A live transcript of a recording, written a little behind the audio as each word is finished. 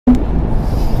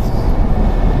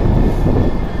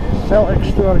Celtic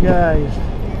store, guys.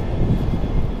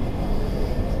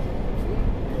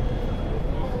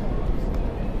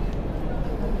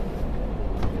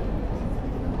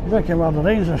 You reckon where the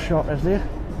Ranger shop is there?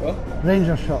 What?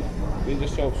 Ranger shop. Ranger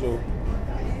shop, so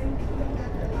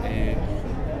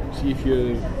see if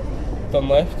you turn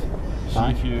left, see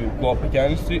Aye. if you go up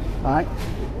Buchanan Street, Aye.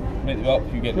 right the way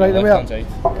up, you get Right the the way left up. hand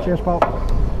side. Cheers, pal.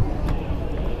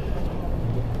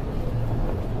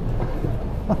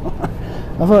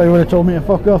 I thought you would have told me to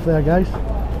fuck off there, guys.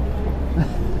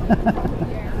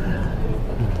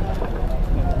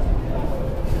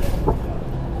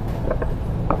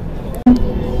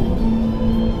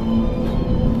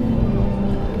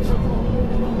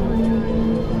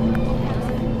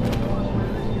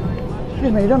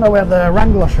 Excuse me, you don't know where the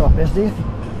Wrangler shop is, do you?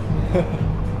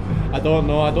 I don't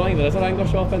know, I don't think there is a Wrangler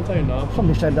shop in town, no.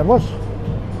 Somebody said there was.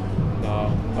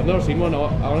 No, I've never seen one,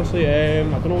 honestly. I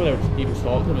don't know whether it's even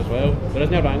stocked them as well. There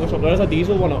isn't a Wrangler shop, there is a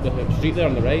diesel one up the street there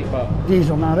on the right, but...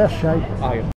 Diesel, now that's shite.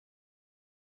 Aye.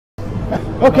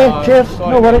 Okay, No, cheers,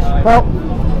 sorry, no worries. aye. Well,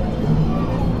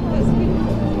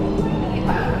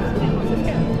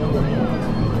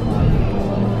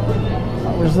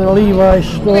 that was the Levi's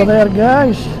store there,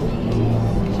 guys.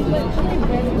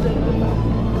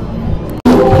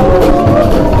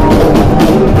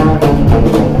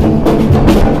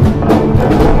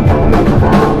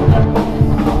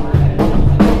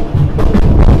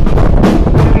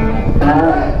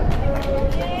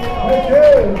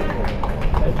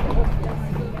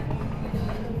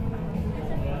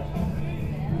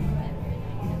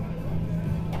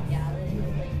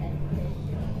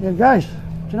 Yeah, guys, do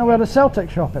you know where the Celtic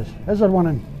shop is? Is there one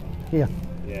in here?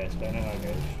 Yeah, it's down in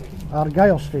Argyle Street.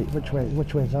 Argyle Street,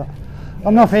 which way is that?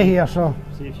 I'm not from here, so...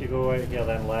 See if you go out here,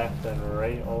 then left, then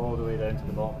right, all the way down to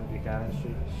the bottom of Buchanan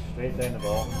Street, straight down the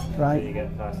bottom, Right. until you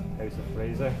get past House of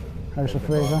Fraser. House of Down the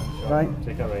Fraser, bottom shop. right.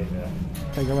 Take a right there.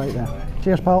 Take a right there.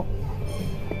 Cheers, pal.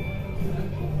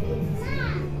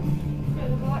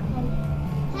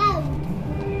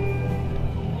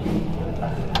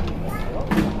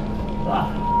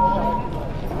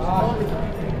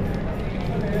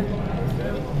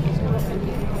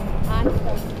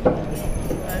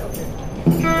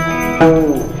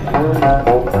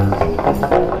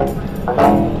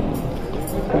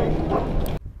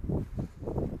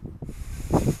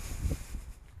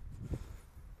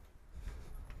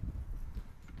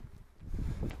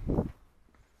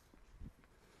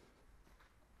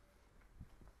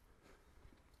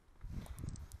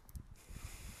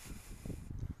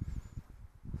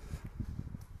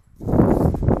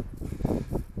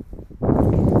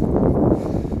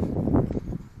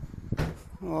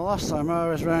 Well, last time I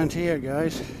was round here,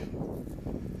 guys,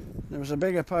 there was a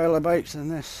bigger pile of bikes than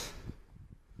this.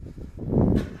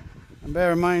 And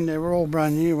bear in mind, they were all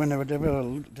brand new when they were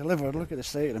delivered. Look at the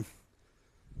state of them.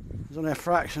 There's only a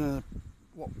fraction of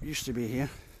what used to be here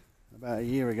about a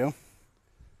year ago.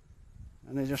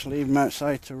 And they just leave them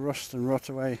outside to rust and rot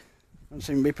away. Don't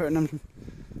seem to be putting them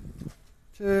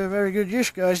to very good use,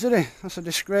 guys, do they? That's a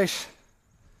disgrace.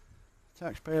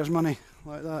 Taxpayers' money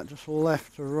like that just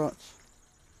left to rot.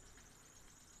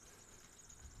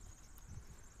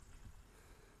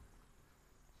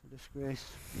 Disgrace.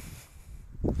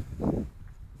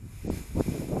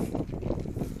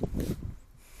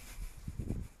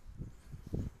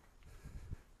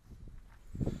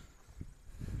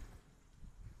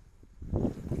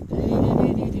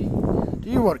 Do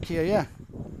you work here? Yeah.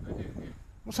 I do, yeah.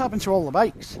 What's happened to all the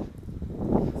bikes?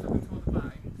 What's happened to all the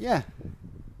bikes? Yeah.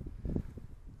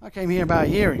 I came here about a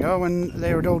year ago when they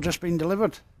had all just been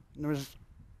delivered. And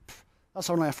that's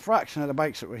only a fraction of the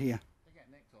bikes that were here. They get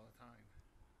nicked all the time.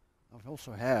 I've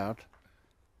also heard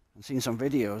and seen some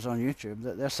videos on YouTube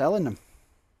that they're selling them.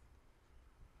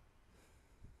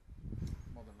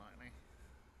 More than likely.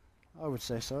 I would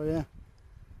say so, yeah.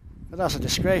 But that's a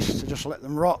disgrace to just let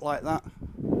them rot like that.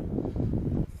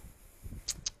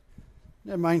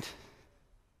 Never mind.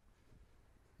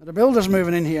 Are the builders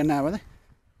moving in here now, are they?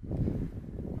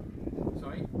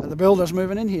 Sorry? Are the builders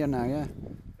moving in here now, yeah?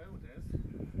 Builders?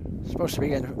 It's supposed to be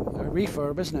getting a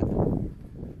refurb, isn't it?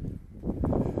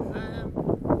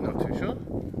 Not too sure.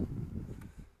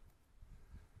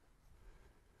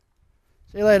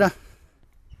 See you later.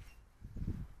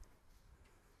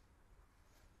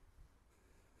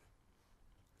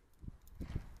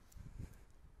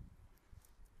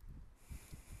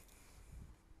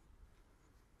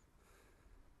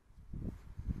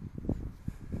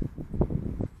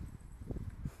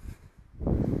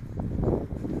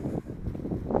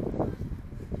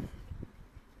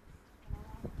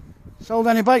 Sold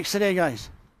any bikes today, guys?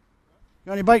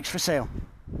 Got any bikes for sale?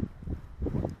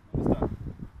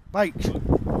 Bikes.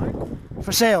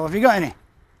 For sale, have you got any?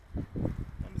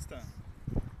 Understand?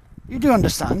 You do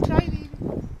understand.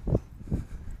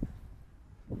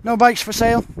 No bikes for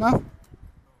sale? No?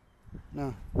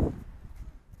 No.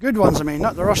 Good ones, I mean,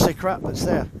 not the rusty crap that's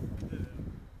there.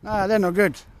 Ah, they're no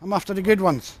good. I'm after the good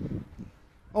ones.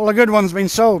 All the good ones been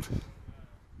sold.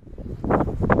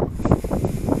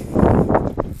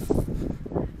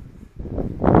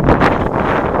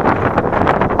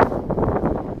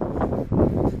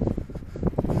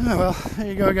 Oh well, there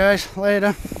you go guys,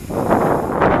 later.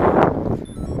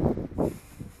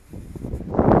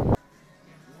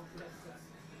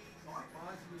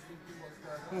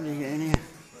 How do you get in here?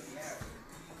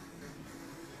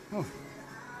 Oh.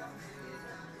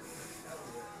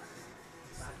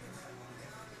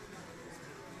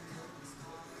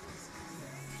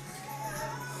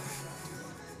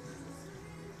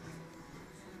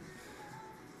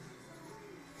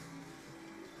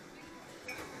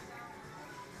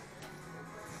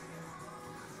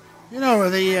 You know,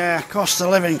 with the cost of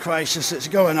living crisis that's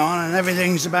going on and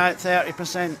everything's about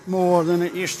 30% more than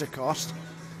it used to cost,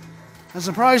 has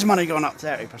the prize money gone up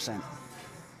 30%?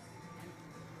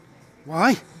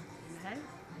 Why? No,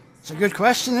 It's a good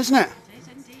question, isn't it? it is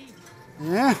indeed.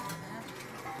 Yeah.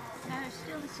 No, it's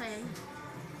still the same.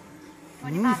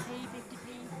 Mm. 25p,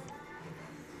 50p.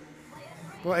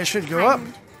 But it should go up.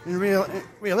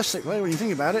 Realistically, when you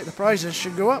think about it, the prizes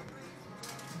should go up.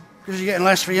 Because you're getting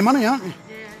less for your money, aren't you?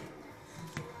 Yeah.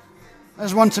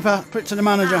 There's one to put to the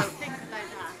manager. Now, think about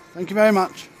that. Thank you very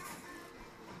much.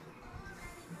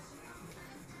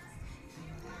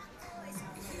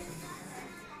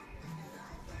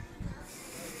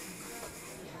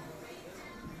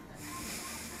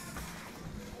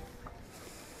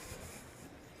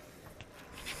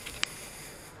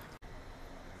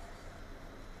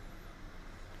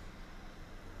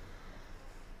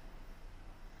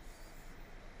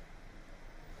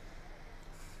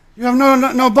 You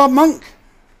have no Bob Monk?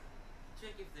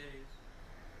 Check if there is.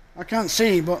 I can't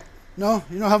see, but no,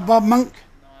 you don't have Bob Monk?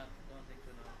 No, I don't think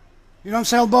so, no. You don't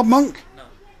sell Bob Monk? No.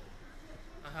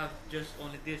 I have just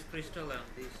only this crystal and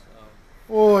this,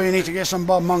 Oh, you need to get some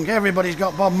Bob Monk. Everybody's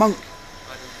got Bob Monk.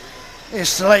 I don't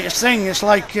It's the latest thing. It's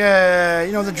like, you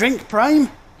know, the drink Prime?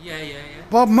 know. Yeah.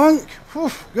 Bob Monk. Whew,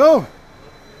 go.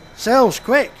 Sells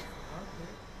quick.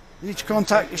 You need to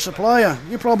contact your supplier.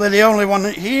 You're probably the only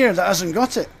one here that hasn't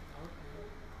got it.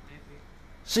 Maybe.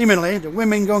 Seemingly, the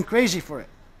women going crazy for it.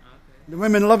 Okay. The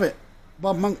women love it.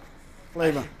 Bob Monk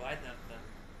flavour. Buy them then.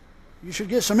 You should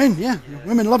get some in, yeah.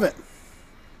 Women love it.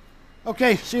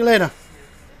 Okay, see you later.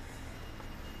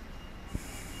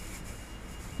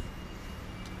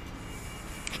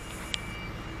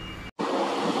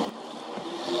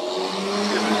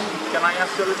 Can I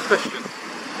ask you a little question?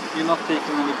 You're not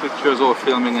taking any pictures or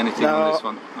filming anything on this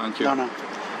one, aren't you? No.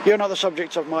 You're not the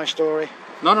subject of my story.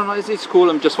 No, it's cool.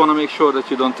 I just want to make sure that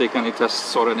you don't take any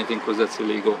tests or anything, because that's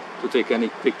illegal to take any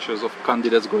pictures of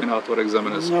candidates going out or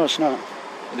examiners. No, it's not.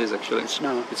 It is actually. It's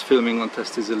not. It's filming on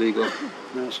test is illegal.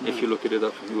 No, it's not. If you look it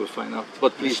up, you will find out.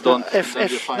 But please It's don't. not. then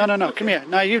you're fine. No, Okay. come here.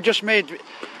 Now you've just made...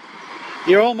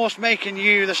 You're almost making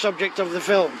you the subject of the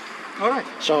film. All right.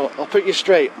 So I'll put you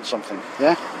straight on something,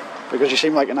 yeah? Because you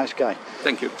seem like a nice guy.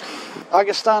 Thank you. I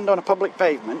can stand on a public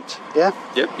pavement, yeah?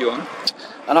 Yep, you are.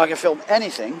 And I can film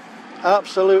anything,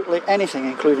 absolutely anything,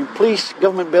 including police,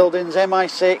 government buildings,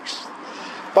 MI6,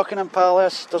 Buckingham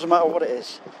Palace, doesn't matter what it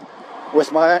is.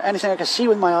 With anything I can see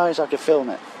with my eyes, I can film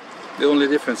it. The only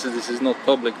difference is this is not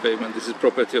public pavement. This is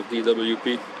property of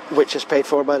DWP. Which is paid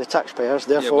for by the taxpayers,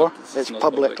 therefore but this is it's not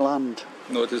public public. land.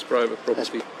 No, it is private It's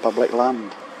property. public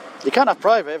land. You can't have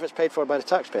private if it's paid for by the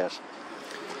taxpayers.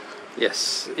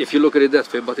 Yes, if you look at it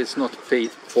that way, but it's not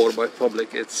paid for by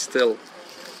public. It's still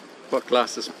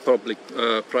classed as public,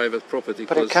 private property.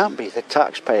 But it can't be the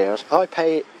taxpayers. I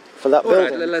pay for that All right,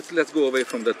 building. let's go away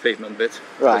from that pavement bit.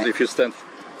 Right. Because if you stand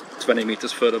 20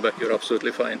 meters further back, you're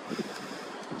absolutely fine.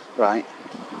 Right,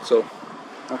 So,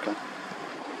 okay.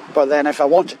 But then if I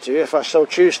wanted to, if I so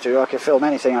choose to, I could film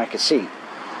anything I could see.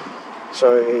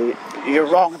 So you're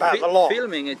wrong about the law.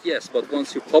 filming it, yes, but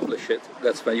once you publish it,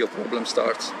 that's when your problem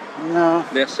starts. No,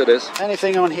 Yes, it is.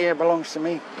 anything on here belongs to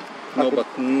me. No, but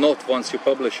not once you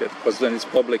publish it, because then it's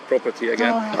public property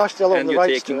again. No, I still own and the you're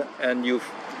rights to taking it. and you're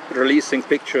releasing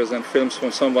pictures and films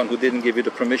from someone who didn't give you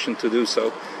the permission to do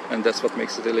so, and that's what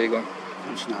makes it illegal.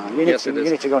 No, you need, Yes, to, it you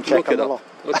is. need to go and check Look on it the up. law.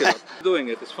 Look it up. Doing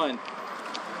it, it's fine.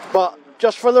 But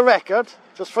just for the record,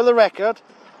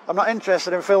 I'm not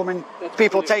interested in filming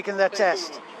people taking their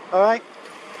test. All right?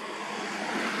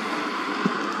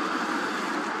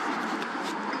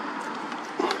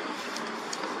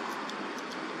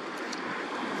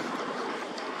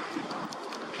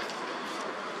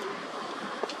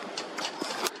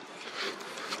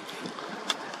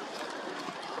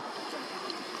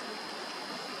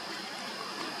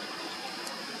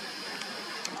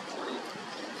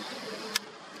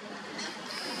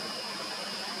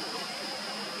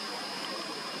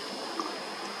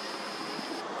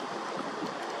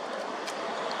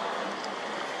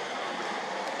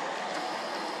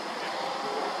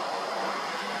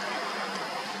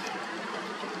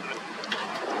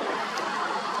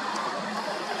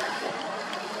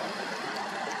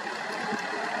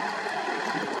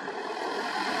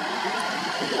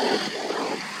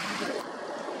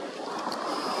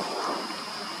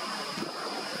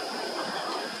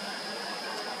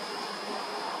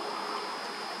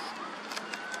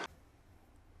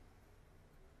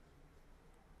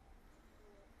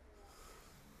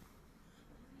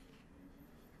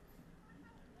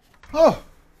 Oh!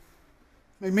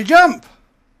 Made me jump!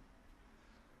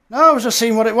 No, I was just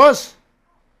seeing what it was.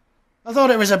 I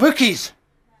thought it was a bookies.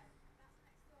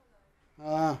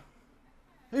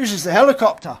 Whose is the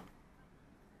helicopter?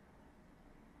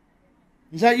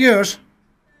 Is that yours?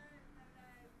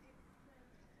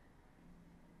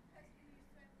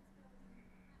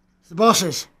 It's the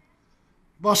bosses.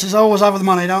 Bosses always have the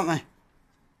money, don't they?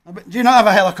 Do you not have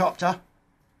a helicopter?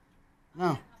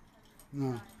 No.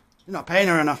 No. You're not paying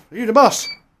her enough. Are you the boss?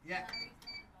 Yeah.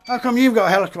 How come you've got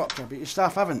a helicopter but your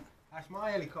staff haven't? That's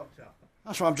my helicopter.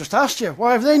 That's what I've just asked you.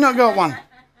 Why have they not got one?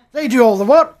 They do all the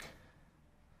work.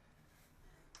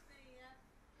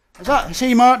 Is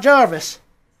he Mark Jarvis?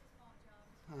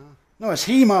 No, it's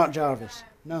he Mark Jarvis.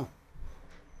 No.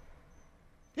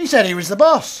 He said he was the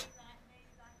boss.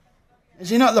 Is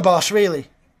he not the boss, really?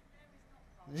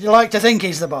 Does he like to think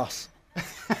he's the boss?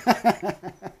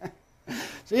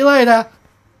 See you later.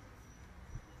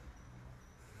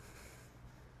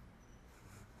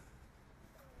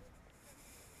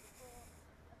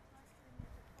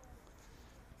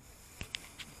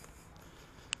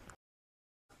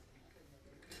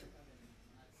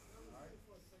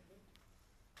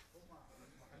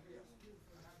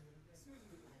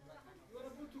 You want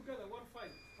to put together one file,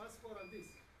 passport and this,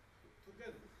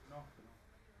 together? No.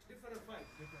 Different file.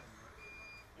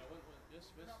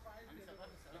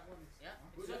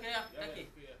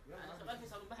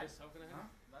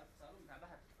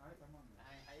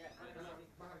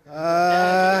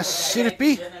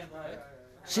 Syrupy?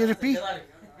 Syrupy?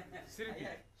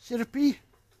 Syrupy?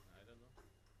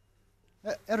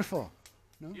 R4?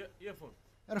 No? Earphone.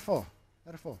 R4.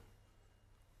 R4.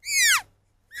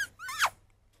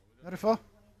 R4?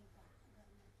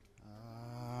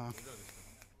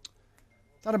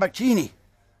 Tarabakchini.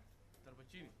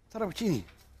 Tarabakchini.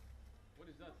 What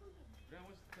is that? Graham,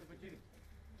 what's Tarabakchini?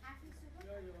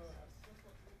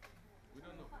 We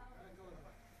don't know.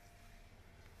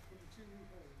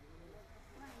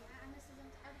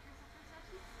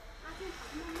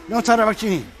 No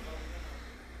Tarabakchini.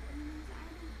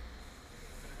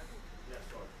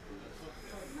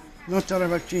 No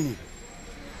Tarabakchini.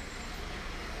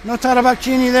 No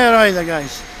Tarabakchini there either,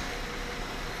 guys.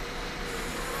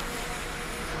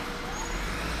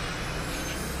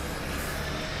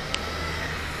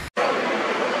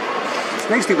 It's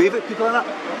nice to wave at people in it.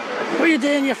 What are you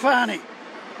doing, you fanny?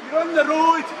 You're on the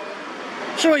road.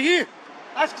 So are you.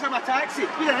 That's because I'm a taxi.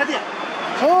 You're an idiot.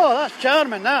 Oh, that's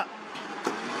charming, that.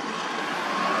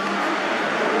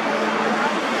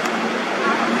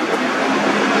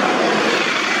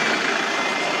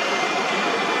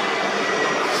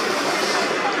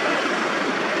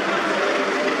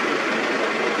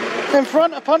 In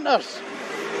front of punters.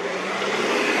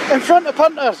 In front of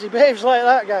punters, he behaves like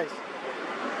that, guys.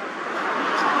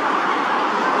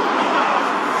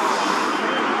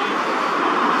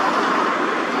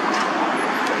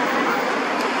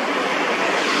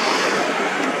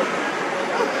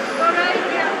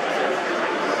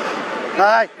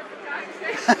 Aye.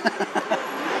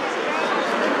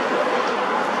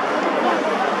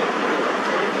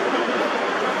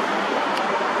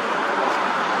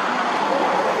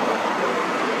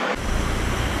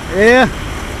 Yeah,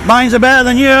 mine's are better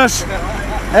than yours.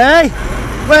 Hey,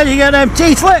 where do you get them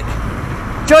teeth, lick?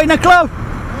 Join the club.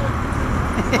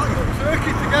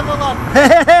 Turkey together,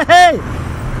 lad. Hey.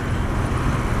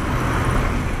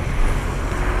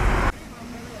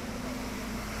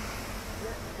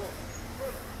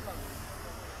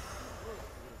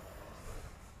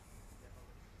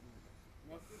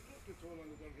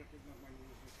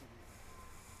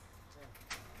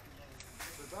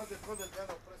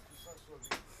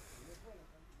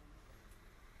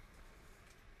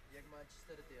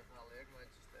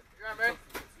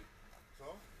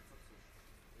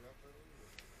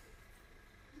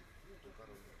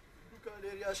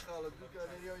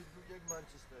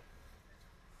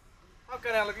 How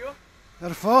can I help you?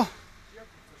 Erfo?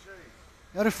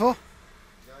 Erfo?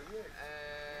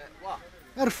 What?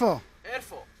 Erfo?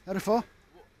 Airfo. Erfo?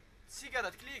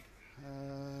 Cigarette click.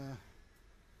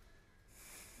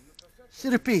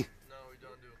 Syrupy? No, we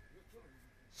don't do.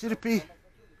 Syrupy?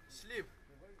 Sleep.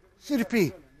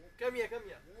 Syrupy? Come here, come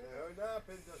here.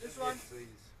 This one?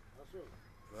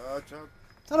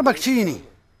 Tarabakchini?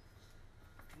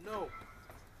 No.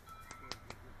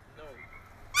 No.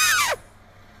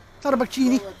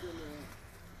 Tarabakchini?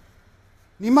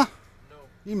 Nima? No.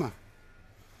 Nima?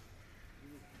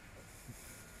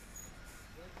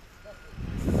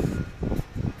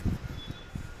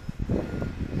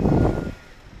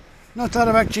 No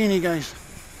Tarabakchini, guys.